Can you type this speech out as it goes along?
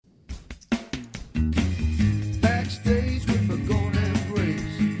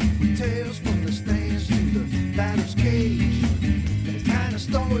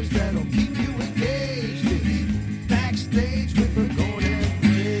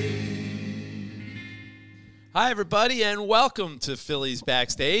Hi, everybody, and welcome to Phillies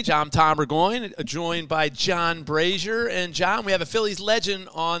Backstage. I'm Tom Burgoyne, joined by John Brazier. And, John, we have a Phillies legend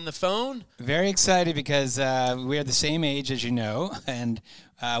on the phone. Very excited because we're the same age, as you know, and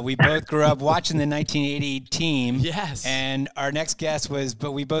we both grew up watching the 1980 team. Yes. And our next guest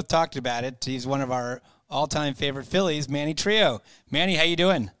but we both talked about it. He's one of our all-time favorite Phillies, Manny Trillo. Manny, how you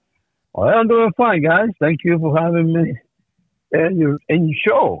doing? Well, I'm doing fine, guys. Thank you for having me in your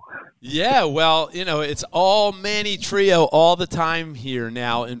show. Yeah, well, it's all Manny Trillo all the time here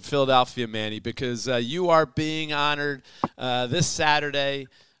now in Philadelphia, Manny, because you are being honored this Saturday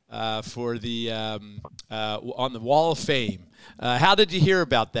for the on the Wall of Fame. How did you hear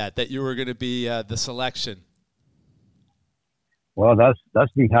about that you were going to be the selection? Well,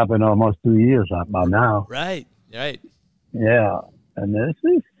 that's been happening almost 2 years by now. Right. Yeah, and it's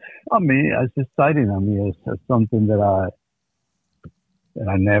exciting. I mean, it's something that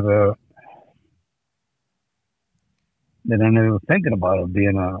I never thinking about it being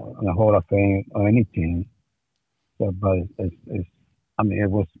in a Hall of Fame or any team. So, but it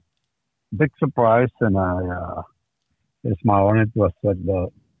was a big surprise, and it's my honor to accept the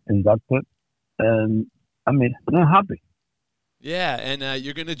inducted, and I'm happy. Yeah, and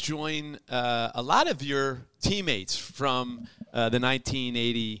you're going to join a lot of your teammates from the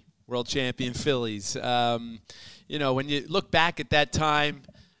 1980 World Champion Phillies. When you look back at that time,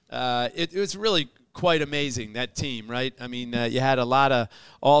 it was really quite amazing, that team, right? I mean, you had a lot of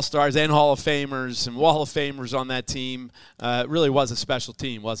All-Stars and Hall of Famers and Wall of Famers on that team. It really was a special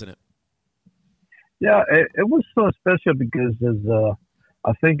team, wasn't it? Yeah, it was so special because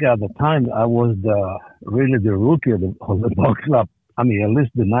I think at the time I was really the rookie of the ball club. I mean, at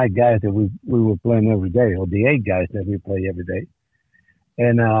least the 9 guys that we were playing every day, or the 8 guys that we play every day.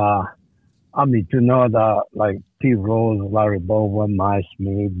 And to know that, like, Pete Rose, Larry Bowen, Mike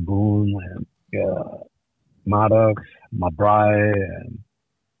Smith, Boone, and Maddox, McBride, and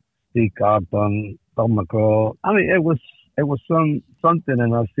Steve Carlton, Tom McGraw. I mean, it was something,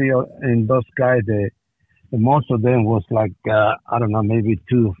 and I see in those guys, the most of them was like, I don't know, maybe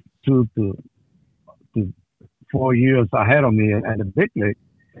 2 to 4 years ahead of me at the big league.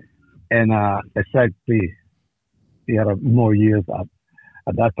 And except he had more years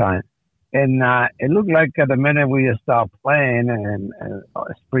at that time. And it looked like at the minute we start playing and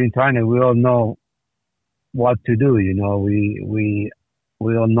spring training, we all know what to do. We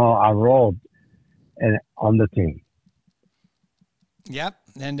all know our role on the team. Yep,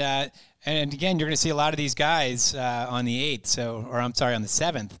 and again, you're going to see a lot of these guys on the 8th, on the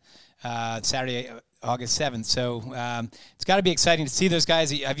 7th, Saturday, August 7th. So it's got to be exciting to see those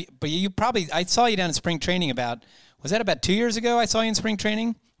guys. I saw you down in spring training was that about 2 years ago? I saw you in spring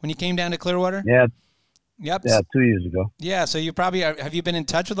training when you came down to Clearwater? Yeah. Yep. Yeah, 2 years ago. Yeah, so you probably have you been in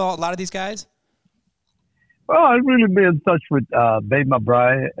touch with a lot of these guys? Well, I've really been in touch with Babe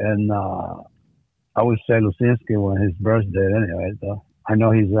McBride and I would say Lucinski on his birthday anyway. So I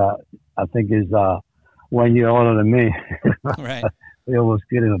know I think he's 1 year older than me. Right. We always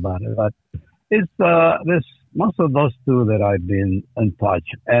kidding about it. But it's there's most of those 2 that I've been in touch.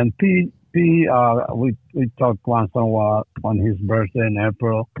 And P, we talk once in a while on his birthday in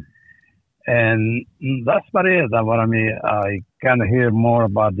April, and that's about it. I kind of hear more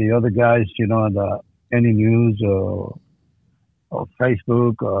about the other guys, any news or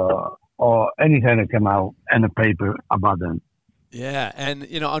Facebook or anything that come out in the paper about them. Yeah, and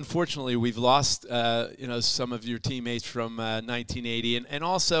unfortunately, we've lost some of your teammates from 1980, and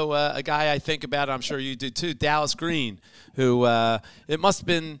also a guy I think about, I'm sure you do too, Dallas Green, who it must have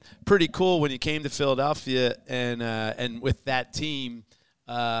been pretty cool when you came to Philadelphia and with that team,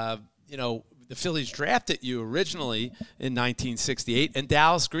 the Phillies drafted you originally in 1968, and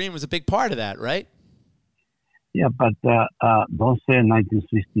Dallas Green was a big part of that, right? Yeah, but don't say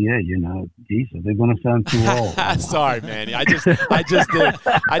 1968. Jesus, they're gonna sound too old. Sorry, Manny. I just did.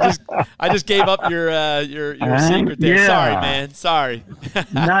 I just gave up your secret there. Yeah. Sorry, man. Sorry.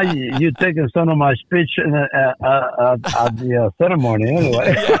 Now you're taking some of my speech at the ceremony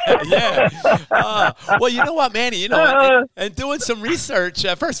anyway. Yeah. Well, you know what, Manny? And doing some research.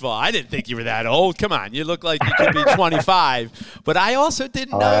 First of all, I didn't think you were that old. Come on, you look like you could be 25. But I also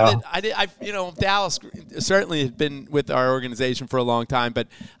didn't know that Dallas certainly had been with our organization for a long time, but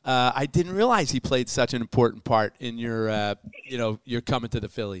I didn't realize he played such an important part in your coming to the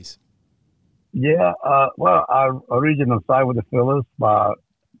Phillies. Yeah, well, I originally signed with the Phillies by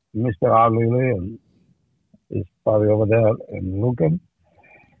Mr. Al Lilly, and he's probably over there in Lucan.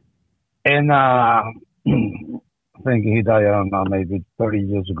 And I think he died, I don't know, maybe 30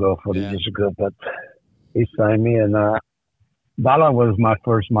 years ago, 40 years ago, but he signed me, and Dallas was my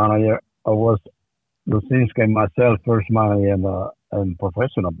first manager. I was Lucinski and myself first money in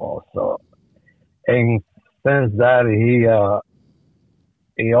professional ball. So, and since that,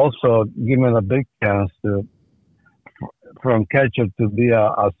 he also gave me a big chance to from catcher to be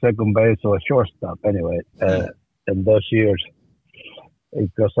a second base or a shortstop. Anyway, in those years,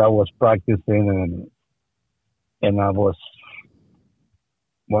 because I was practicing and I was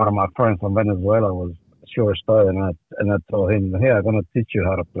one of my friends from Venezuela was shortstop, and I told him, "Hey, I'm gonna teach you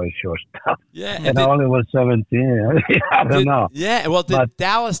how to play shortstop." Yeah, and I only was 17. I don't know. Yeah, well, did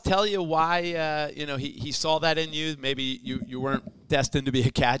Dallas tell you why? He saw that in you. Maybe you weren't destined to be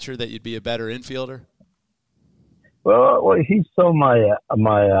a catcher; that you'd be a better infielder. Well, he saw my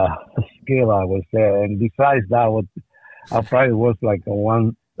skill, I would say, and besides that, I probably was like a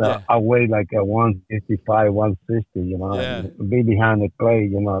one. I weighed like a 155, 160. Be behind the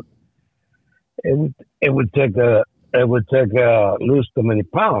plate. It would take lose too many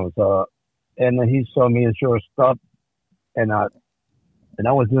pounds. And he saw me a shortstop, and I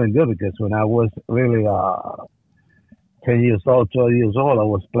was doing good because when I was really 10 years old, 12 years old, I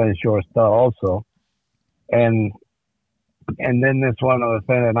was playing shortstop also, and then that's one of the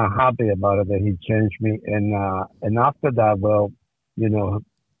things, and I'm happy about it that he changed me. And after that, well,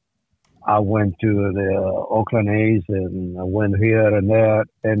 I went to the Oakland A's, and I went here and there,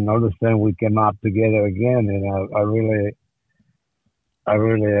 and all of a sudden we came out together again. And I really,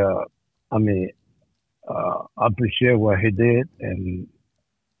 appreciate what he did. And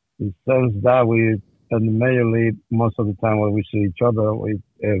since that, we in the major league, most of the time when we see each other, we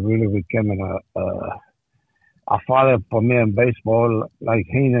really became a father for me in baseball, like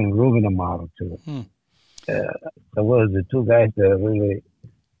he and Ruben Amaro too. There was the two guys that really.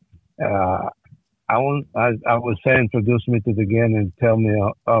 I would say introduce me to the game and tell me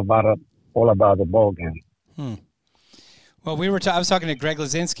all about the ball game. Well, I was talking to Greg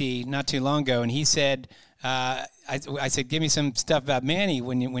Lazinski not too long ago, and he said, I said, give me some stuff about Manny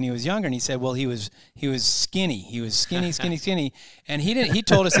when he was younger, and he said, well, he was skinny. He was skinny, and he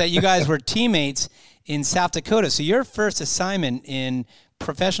told us that you guys were teammates in South Dakota. So your first assignment in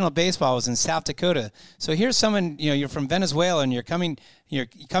professional baseball was in South Dakota. So here's someone, you're from Venezuela, and you're coming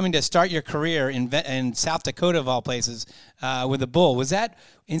to start your career in South Dakota of all places with a Bull. Was that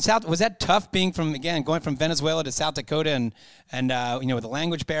tough going from Venezuela to South Dakota and with the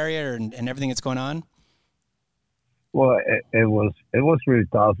language barrier and everything that's going on? Well, it was really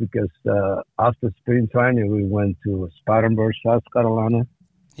tough because after spring training we went to Spartanburg, South Carolina.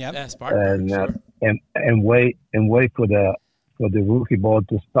 Yep. Yeah, Spartanburg. And wait for the rookie ball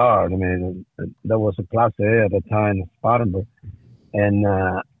to start. I mean, there was a class A at the time in Spartanburg, and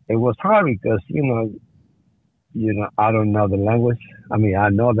it was hard because I don't know the language. I mean, I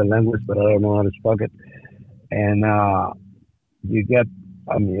know the language, but I don't know how to speak it. And you get,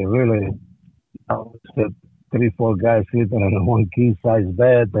 really, I would say 3-4 guys sleeping on a one king size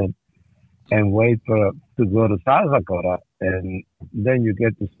bed and wait to go to South Dakota, and then you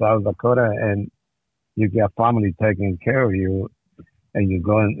get to South Dakota and you get family taking care of you, and you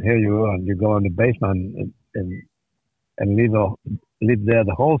go in the basement and live there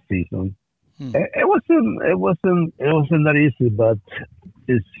the whole season. It wasn't that easy, but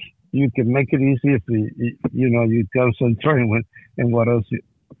you can make it easy if you concentrate in what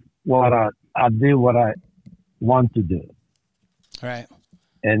I do what I want to do. Right.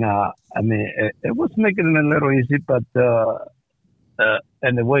 And it was making it a little easy, but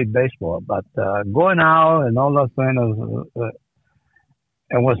in the way baseball, but going out and all that kind of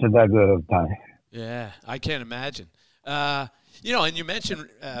it wasn't that good of a time. Yeah, I can't imagine. And you mentioned,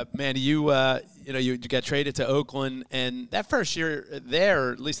 Manny, you got traded to Oakland, and that first year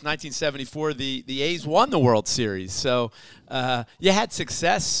there, at least 1974, the A's won the World Series. So you had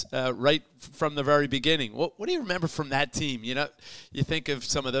success right from the very beginning. What do you remember from that team? You think of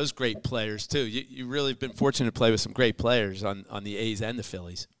some of those great players too. You really have been fortunate to play with some great players on the A's and the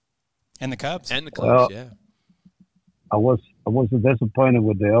Phillies. And the Cubs. Yeah. I was disappointed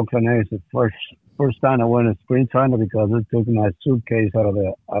with the Oakland A's the first time I went to spring training because they took my suitcase out of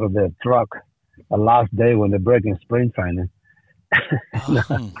the truck the last day when they're breaking spring training.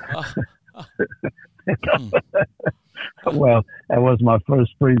 Well, that was my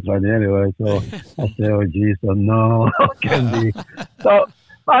first spring training anyway, so I said, "Oh, geez, so no, can be." So,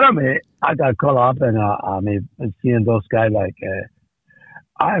 but I got caught up, and seeing those guys like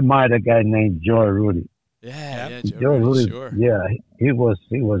I admired a guy named Joey Rudy. Yeah, Joey Rudy. Sure. Yeah, he was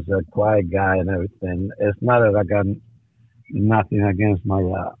a quiet guy and everything. It's not that I got nothing against my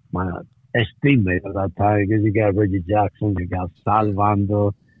teammates at that time, because you got Reggie Jackson, you got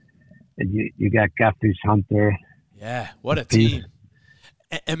Salvando, and you got Catfish Hunter. Yeah, what a team.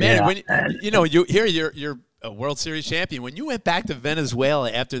 And man, when you're a World Series champion. When you went back to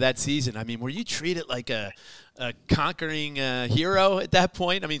Venezuela after that season, I mean, were you treated like a conquering hero at that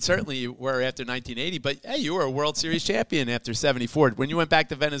point? I mean, certainly you were after 1980, but hey, you were a World Series champion after '74. When you went back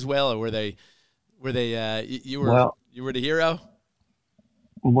to Venezuela, were they you were the hero?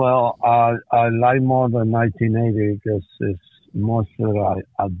 Well, I like more than 1980 because it's mostly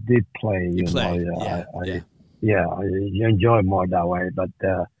I did play. You know, I enjoy more that way. But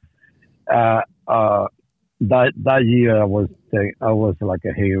that year I was like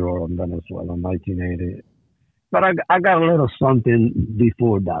a hero in Venezuela in 1980. But I got a little something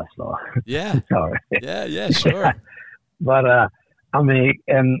before that, so yeah, sorry. Yeah, sure. But I mean,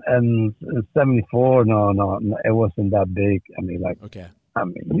 and 74, no, it wasn't that big. I mean, like, okay. I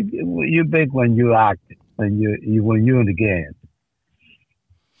mean, you big when you act and when you're in the game.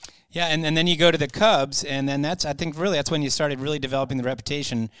 Yeah, and then you go to the Cubs, and then that's when you started really developing the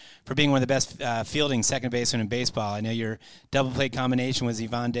reputation for being one of the best fielding second basemen in baseball. I know your double play combination was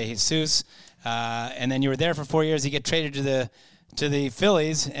Ivan De Jesus, and then you were there for 4 years. You get traded to the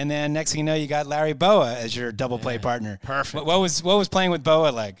Phillies, and then next thing you know, you got Larry Bowa as your double play partner. Perfect. What was playing with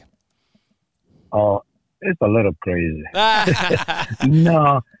Bowa like? Oh, it's a little crazy.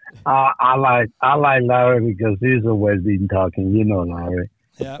 No, I like Larry because he's always been talking. You know, Larry.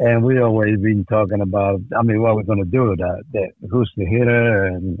 Yeah. And we always been talking about, I mean, what we're going to do with that, who's the hitter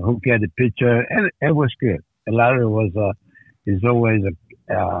and who get the pitcher. And it was good. And Larry he's always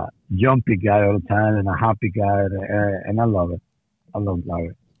a jumpy guy all the time and a happy guy. And I love it. I love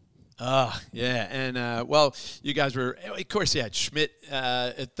Larry. Oh, yeah. And, well, you guys were, of course, you had Schmidt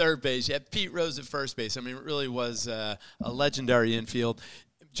at third base. You had Pete Rose at first base. I mean, it really was a legendary infield.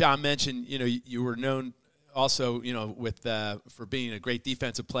 John mentioned, you were known also, with for being a great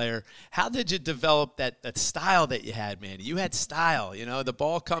defensive player. How did you develop that style that you had, man? You had style. The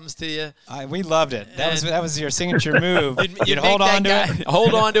ball comes to you. We loved it. That was your signature move. You'd hold on to it.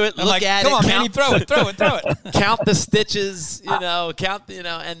 Hold on to it. Look at it. Come on, Manny, throw it. Count the stitches.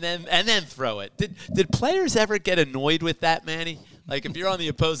 And then throw it. Did players ever get annoyed with that, Manny? Like if you're on the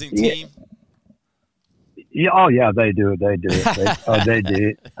opposing team. Yeah. Oh yeah, they do. They do. They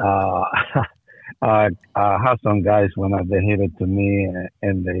do. I have some guys when they hit it to me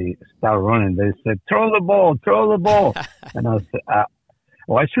and they start running. They said, "Throw the ball!" And I said,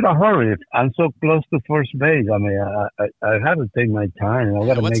 "Why should I hurry? I'm so close to first base. I mean, I have to take my time. I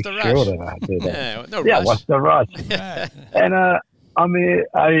got to make sure that I do that." Rush. What's the rush? And I mean,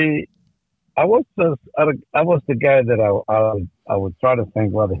 I was the guy that I would try to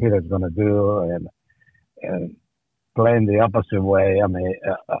think what the hitter's going to do and playing the opposite way. I mean.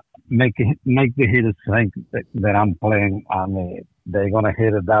 Make the hitters think that I'm playing. I mean, they're gonna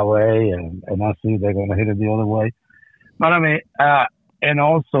hit it that way, and I see they're gonna hit it the other way. But I mean, and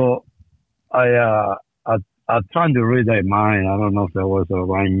also, I trying to read their mind. I don't know if there was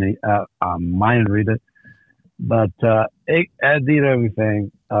a mind reader, but I did everything.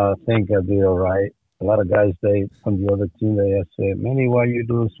 I think I did all right. A lot of guys from the other team they say, "Manny, why you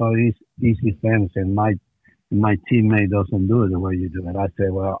do so easy things?" And my teammate doesn't do it the way you do it. I say,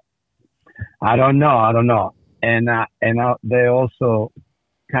 well. I don't know. And they also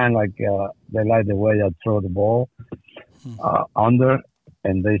kind of like they like the way I throw the ball under,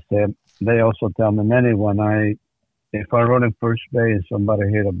 and they also tell me, Manny, if I run in first base,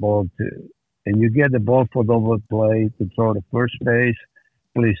 somebody hit a ball and you get the ball for double play to throw to first base,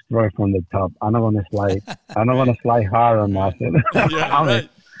 please throw it from the top. I'm not gonna slide. I'm not gonna slide hard or nothing. Yeah, right.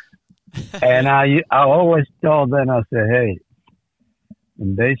 And I always tell them, I say, hey.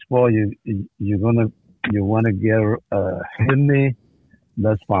 In baseball, you want to get hit me,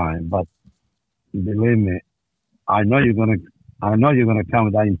 that's fine. But believe me, I know you're gonna come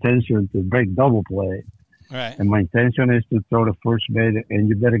with that intention to break double play. Right. And my intention is to throw the first base, and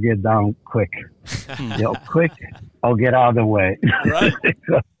you better get down quick. Quick, or get out of the way. Right.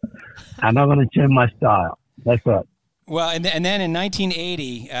 I'm not gonna change my style. That's it. Well, and then in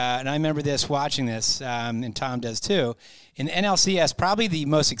 1980, and I remember watching this, and Tom does too, in the NLCS, probably the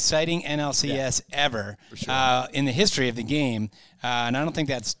most exciting NLCS ever in the history of the game, and I don't think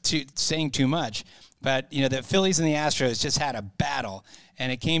that's saying too much, but the Phillies and the Astros just had a battle,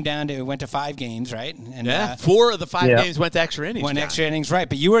 and it went to 5 games, right? And 4 of the 5 games went to extra innings. Extra innings, right?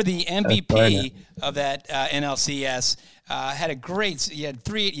 But you were the MVP of that NLCS. Had a great. You hit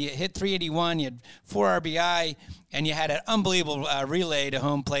 381. You had 4 RBI, and you had an unbelievable relay to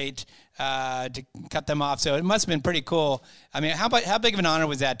home plate to cut them off. So it must have been pretty cool. I mean, how big of an honor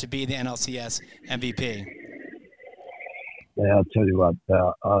was that to be the NLCS MVP? Yeah, I'll tell you what.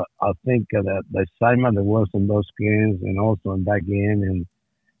 I think that the excitement that was in those games, and also in that game,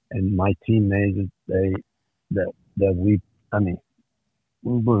 and my teammates, that we, I mean,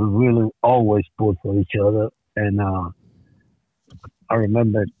 we were really always pulled for each other. And I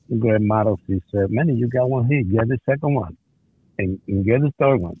remember Greg Maddux, he said, "Manny, you got one hit, get the second one, and get the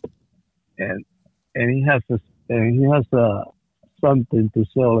third one." And he has something to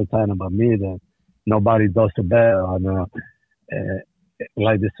say all the time about me that nobody does it better. And,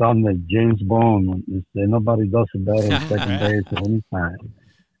 like the song that James Bond said, nobody does it better in second base at any time.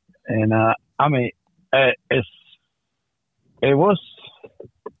 And I mean, it was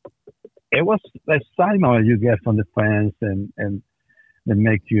a signal you get from the fans, and that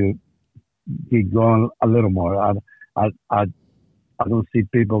make you keep going a little more. I don't see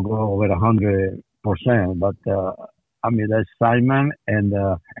people go over 100%, but I mean, the excitement and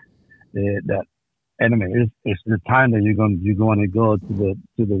that. And I mean, it's the time that you're going to go to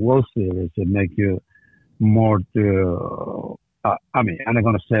the World Series and make you more to. I mean, I'm not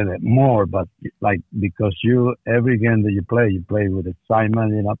going to say that more, but like, because every game that you play with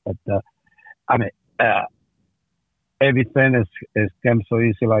excitement, you know. But I mean, everything is comes so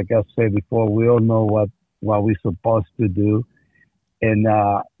easy. Like I said before, we all know what we're supposed to do, and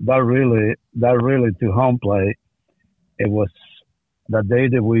that really to home play. It was the day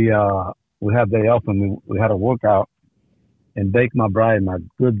that we had day off, and we had a workout, and Dake McBride, my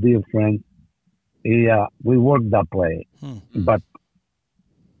good dear friend, we worked that play, but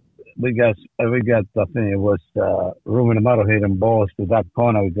we got I think it was Ruben Amado hitting balls to that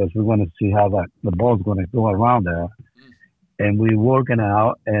corner because we want to see how the ball's going to go around there, and we working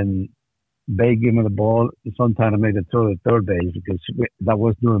out, and they gave me the ball. Sometimes I made it throw to third base because that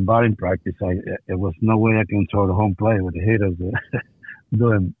was doing batting practice. It was no way I can throw the home plate with the hitters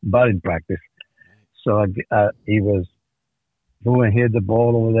doing batting practice. So he was doing hit the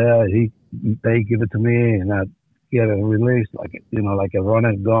ball over there. They give it to me, and I get a release like a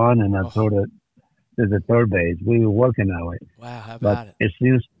runner gone, and I throw it to the third base. We were working that way. Wow, how about it? It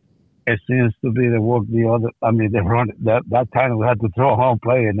seems to be the work the other. I mean, the run that time we had to throw home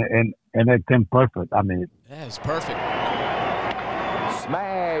play, and it came perfect. I mean, yeah, it's perfect.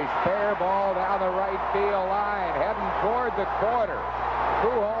 Smash, fair ball down the right field line, heading toward the corner.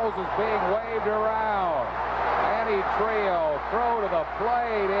 Pujols is being waved around. Manny Trillo, throw to the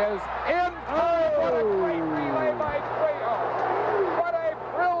plate is in time. What a great relay by Trillo. What a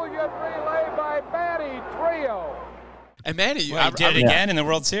brilliant relay by Manny Trillo. And Manny, he did it again in the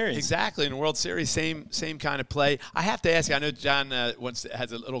World Series. Exactly, in the World Series, same kind of play. I have to ask you, I know John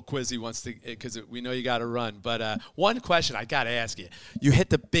has a little quiz he wants to, because we know you got to run, but one question I got to ask you. You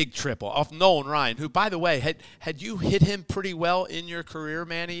hit the big triple off Nolan Ryan, who, by the way, had you hit him pretty well in your career,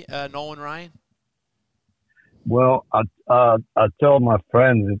 Manny, Nolan Ryan? Well, I tell my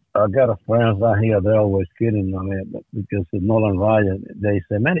friends, I got a friends out here, they're always kidding on it because of Nolan Ryan. They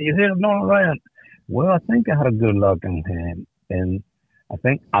say, "Man, you hit Nolan Ryan." Well, I think I had a good luck on him, and I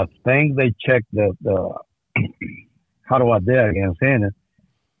think they checked the how do I did against him.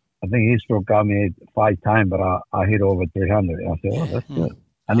 I think he struck out me 5 times, but I hit over 300. I said, "Oh, that's good."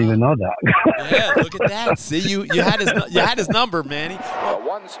 I didn't even know that. Yeah, look at that. See, you had his number, Manny. A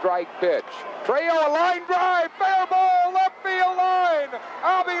one-strike pitch. Trillo, a line drive, fair ball, left field line.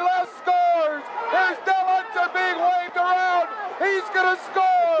 Aviles scores. There's Delunter being waved around. He's going to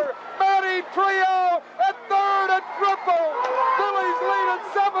score. Manny Trillo at third and triple. Phillies lead at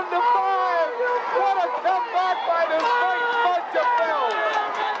 7-5. What a comeback by this great bunch of Phils.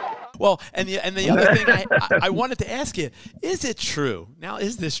 Well, and the other thing I wanted to ask you, is it true? Now,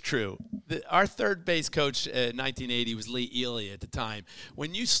 is this true? Our third base coach in 1980 was Lee Elia at the time.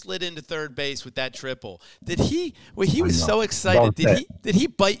 When you slid into third base with that triple, he was so excited. Did he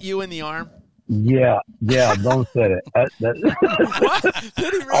bite you in the arm? Yeah, don't say it. What?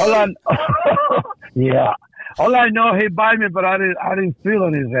 Did he really? Yeah. All I know, he bite me, but I didn't feel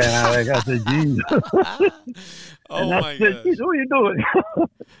in his hand. I said, "Geez." Oh my God! What are you doing?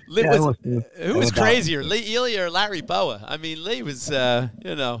 Who was crazier, Lee Elia or Larry Boa? I mean, Lee was,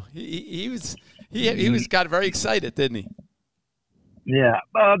 he was got very excited, didn't he? Yeah,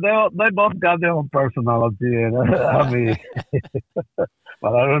 they both got their own personality, and I mean,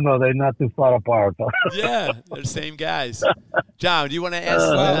 but I don't know, they're not too far apart. Yeah, they're the same guys. John, do you want to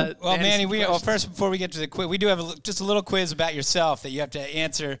ask? Well, Manny, first before we get to the quiz, we do have just a little quiz about yourself that you have to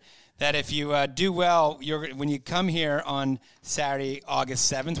answer. That if you do well, when you come here on Saturday,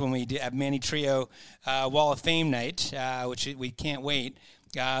 August 7th, when we have Manny Trillo Wall of Fame night, which we can't wait,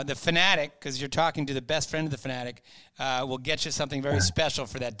 the Fanatic, because you're talking to the best friend of the Fanatic, will get you something very special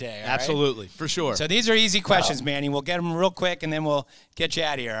for that day. All Absolutely, right? for sure. So these are easy questions, Manny. We'll get them real quick, and then we'll get you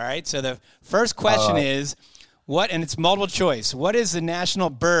out of here, all right? So the first question is, And it's multiple choice. What is the national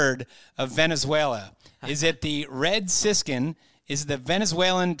bird of Venezuela? Is it the red siskin? Is it the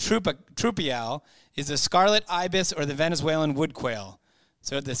Venezuelan trupial? Is it the scarlet ibis or the Venezuelan wood quail?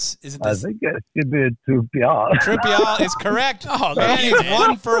 So I think it should be a Trupial. Trupial is correct. Oh, man, he's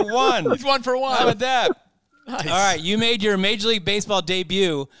 1 for 1. He's 1 for 1. How about that? Nice. All right, you made your Major League Baseball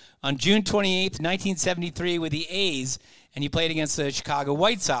debut on June 28th, 1973 with the A's, and you played against the Chicago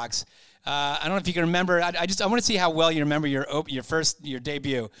White Sox. I don't know if you can remember. I want to see how well you remember your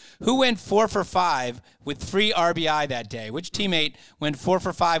debut. Who went 4 for 5 with 3 RBI that day? Which teammate went 4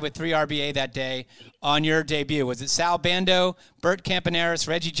 for 5 with 3 RBI that day on your debut? Was it Sal Bando, Bert Campaneris,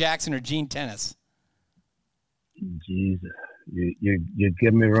 Reggie Jackson, or Gene Tennis? Jesus, you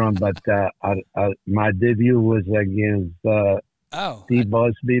get me wrong, but my debut was against Steve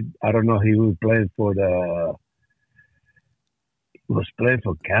Busby. I don't know. He was playing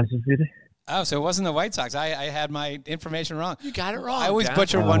for Kansas City. Oh, so it wasn't the White Sox. I had my information wrong. You got it wrong. I always John.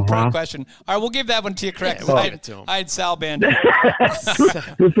 butcher one question. All right, we'll give that one to you correct. Yeah, we'll give it to him. I had Sal Bando. 2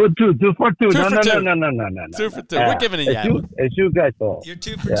 for 2. 2 for 2. No. 2 for 2. We're giving it that one. It's you guys all. You're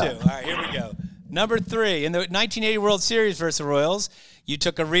 2 for 2. All right, here we go. Number 3. In the 1980 World Series versus the Royals, you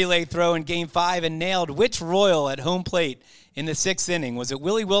took a relay throw in Game 5 and nailed which Royal at home plate in the 6th inning? Was it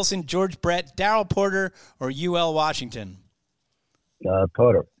Willie Wilson, George Brett, Darrell Porter, or UL Washington?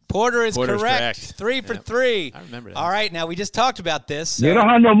 Porter. Porter is Porter's correct. 3 for 3. I remember that. All right, now we just talked about this. So. You don't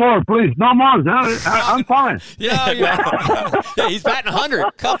have no more, please. No more. I'm fine. Yeah, he's batting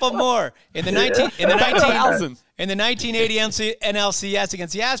 100. Couple more. In the 1,000. In the 1980 NLCS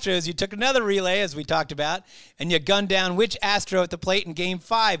against the Astros, you took another relay, as we talked about, and you gunned down which Astro at the plate in Game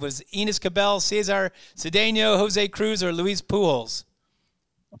 5? Was Enos Cabell, Cesar Cedeno, Jose Cruz, or Luis Pujols?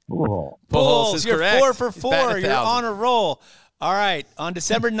 Pujols is you're correct. 4 for He's 4. batting You're 1,000. on a roll. All right. On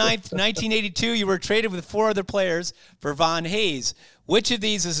December 9th, 1982, you were traded with 4 other players for Von Hayes. Which of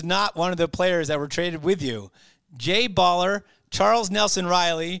these is not one of the players that were traded with you? Jay Baller, Charles Nelson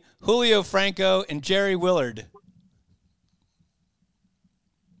Riley, Julio Franco, and Jerry Willard.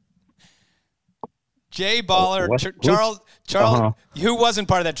 Jay Baller, Charles. Who wasn't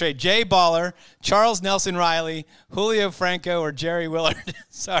part of that trade? Jay Baller, Charles Nelson Riley, Julio Franco, or Jerry Willard.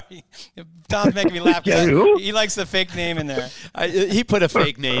 Sorry, Tom's making me laugh. He likes the fake name in there. He put a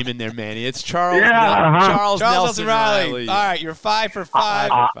fake name in there, Manny. It's Charles. Charles Nelson Riley. All right, you're 5 for 5.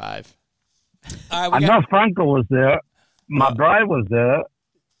 5 for 5. All right, I know Franco was there. My bride was there.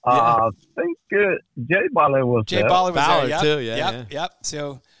 I think Jay Baller was there. Jay Baller was Ballard there. too. Yeah. Yep.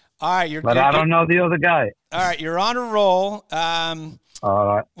 So, all right, But I don't know the other guy. All right, you're on a roll. All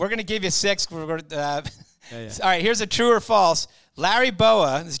right. We're going to give you 6. We're going to, All right, here's a true or false. Larry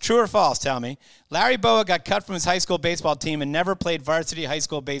Boa, this is true or false, tell me. Larry Boa got cut from his high school baseball team and never played varsity high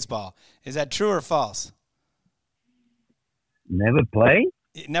school baseball. Is that true or false? Never played?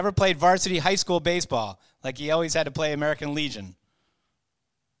 He never played varsity high school baseball. Like he always had to play American Legion.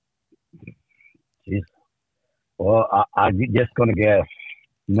 Jeez. Well, I'm just going to guess.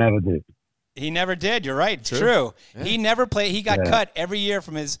 Never did. He never did. You're right. It's true. Yeah. He never played. He got cut every year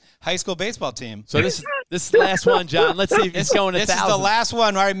from his high school baseball team. So this is the last one, John. Let's see if he's going 1,000. This is the last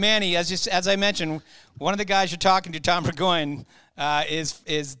one. All right, Manny, as I mentioned, one of the guys you're talking to, Tom Burgoyne, is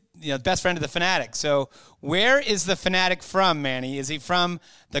the best friend of the Fanatic. So where is the Fanatic from, Manny? Is he from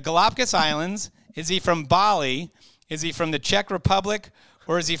the Galapagos Islands? Is he from Bali? Is he from the Czech Republic?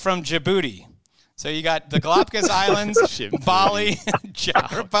 Or is he from Djibouti? So you got the Galapagos Islands, Bali,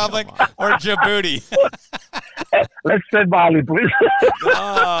 Czech Republic, or Djibouti. Let's say Bali, please.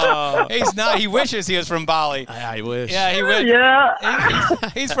 Oh, he's not. He wishes he was from Bali. I wish. Yeah, he wishes. Yeah.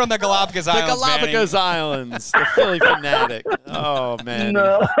 He's from the Galapagos The Islands. Galapagos Islands, the Philly Fanatic. Oh man,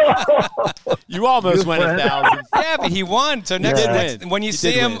 No. you almost went 1,000. Yeah, but he won. So next, did next win. when you He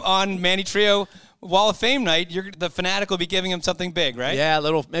see did him win. on Manny Trio Wall of Fame night, the Fanatic will be giving him something big, right? Yeah,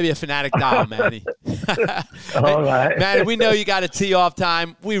 maybe a Fanatic doll, Manny. All right. Manny, we know you got a tee off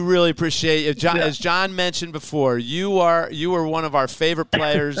time. We really appreciate it. John, as John mentioned before, you were one of our favorite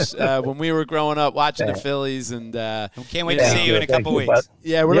players when we were growing up watching the Phillies, and Can't wait to see you in a couple Thank you, weeks.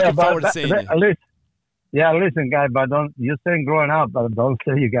 yeah, we're looking forward to seeing you. Listen, guys, but you're saying growing up, but don't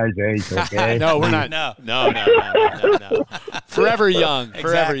say you guys' age, okay? No, we're not. No. Forever young. Forever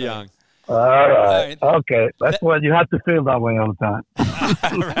Exactly. young. All right. Okay. That's what you have to feel that way all the time.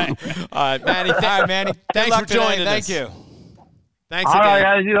 All right. All right, Manny. All right, Manny. Thanks Good luck for joining today. us. Thank you. Thanks All again.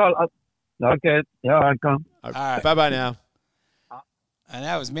 right, guys. Okay. Yeah, I come. All right. Bye-bye now. And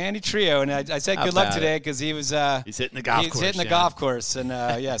that was Manny Trio, and I said How good luck about today because he was He's hitting the golf course. He's hitting the John. golf course, and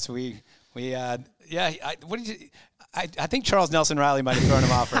yes, what did you? I think Charles Nelson Riley might have thrown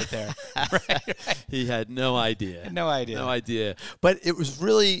him off right there. Right. He had no idea. No idea. But it was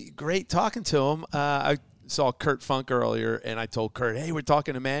really great talking to him. I saw Kurt Funk earlier, and I told Kurt, hey, we're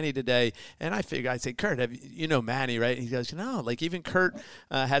talking to Manny today. And I figured, I'd say, Kurt, you know Manny, right? And he goes, no, like even Kurt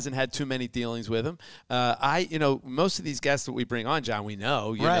hasn't had too many dealings with him. Most of these guests that we bring on, John, we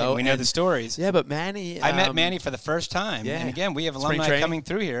know. You know, we know the stories. Yeah, but Manny. I met Manny for the first time. Yeah. And again, we have alumni coming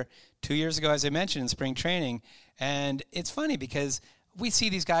through here 2 years ago, as I mentioned, in spring training. And it's funny because we see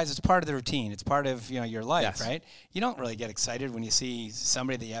these guys as part of the routine. It's part of your life, right? You don't really get excited when you see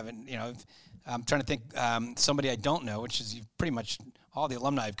somebody that you haven't, I'm trying to think somebody I don't know, which is pretty much all the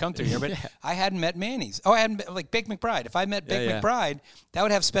alumni have come through here, but I hadn't met Manny's. Oh, I hadn't like Bake McBride. If I met Bake McBride, that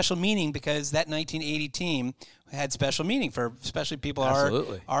would have special meaning because that 1980 team had special meaning for especially people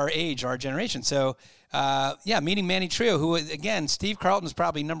our age, our generation. So, meeting Manny Trio, who, again, Steve Carlton's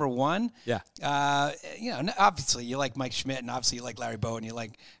probably number one. Yeah. Obviously you like Mike Schmidt, and obviously you like Larry Bowen, you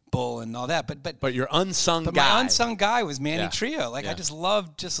like Bull and all that, but your unsung guy. My unsung guy was Manny Trio. I just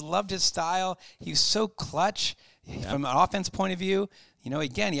loved his style. He was so clutch from an offense point of view.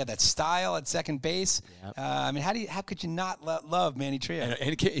 Again, he had that style at second base. Yep. How could you not love Manny Trio?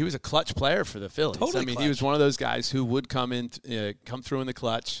 And he was a clutch player for the Phillies. Totally clutch. He was one of those guys who would come through in the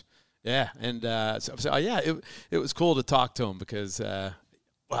clutch. Yeah, and it was cool to talk to him because,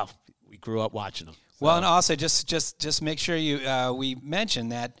 we grew up watching him. So. Well, and also just make sure we mention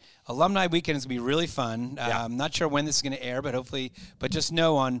that Alumni Weekend is going to be really fun. I'm not sure when this is going to air, but just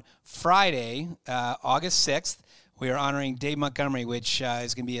know on Friday, August 6th, we are honoring Dave Montgomery, which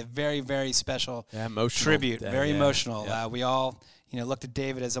is going to be a very, very special tribute. Very emotional. Yeah. We all, looked at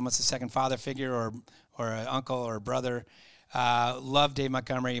David as almost a second father figure or an uncle or a brother. Love Dave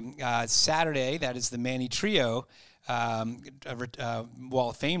Montgomery. Saturday, that is the Manny Trio Wall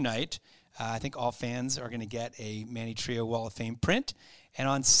of Fame night. I think all fans are going to get a Manny Trio Wall of Fame print. And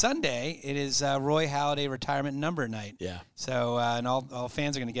on Sunday, it is Roy Halladay retirement number night. Yeah. So, and all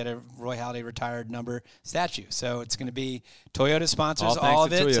fans are going to get a Roy Halladay retired number statue. So it's going to be Toyota sponsors all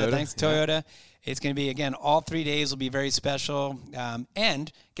of it. Toyota. So thanks to Toyota. It's going to be, again, all 3 days will be very special.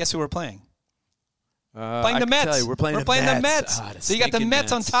 And guess who we're playing? Playing the Mets. We're playing the Mets. So you got the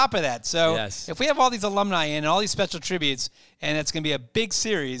Mets on top of that. So if we have all these alumni in and all these special tributes, and it's going to be a big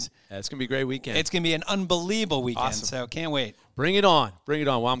series. It's going to be a great weekend. It's going to be an unbelievable weekend. Awesome. So can't wait. Bring it on.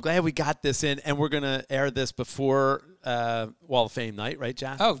 Well, I'm glad we got this in, and we're going to air this before Wall of Fame night, right,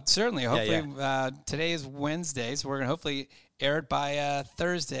 John? Oh, certainly. Hopefully, today is Wednesday, so we're going to hopefully air it by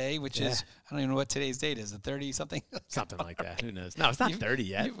Thursday, which is, I don't even know what today's date is, the 30-something? Something like that. Who knows? No, it's not 30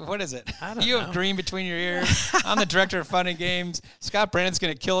 yet. What is it? I don't know. Have green between your ears. I'm the director of Fun and Games. Scott Brennan's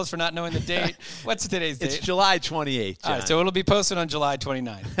going to kill us for not knowing the date. What's today's date? It's July 28th, John. All right, so it'll be posted on July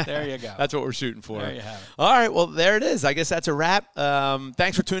 29th. There you go. That's what we're shooting for. There you have it. All right, well, there it is. I guess that's a wrap.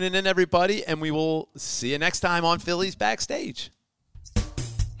 Thanks for tuning in, everybody, and we will see you next time on Phillies Backstage.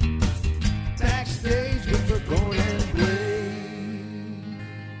 Backstage.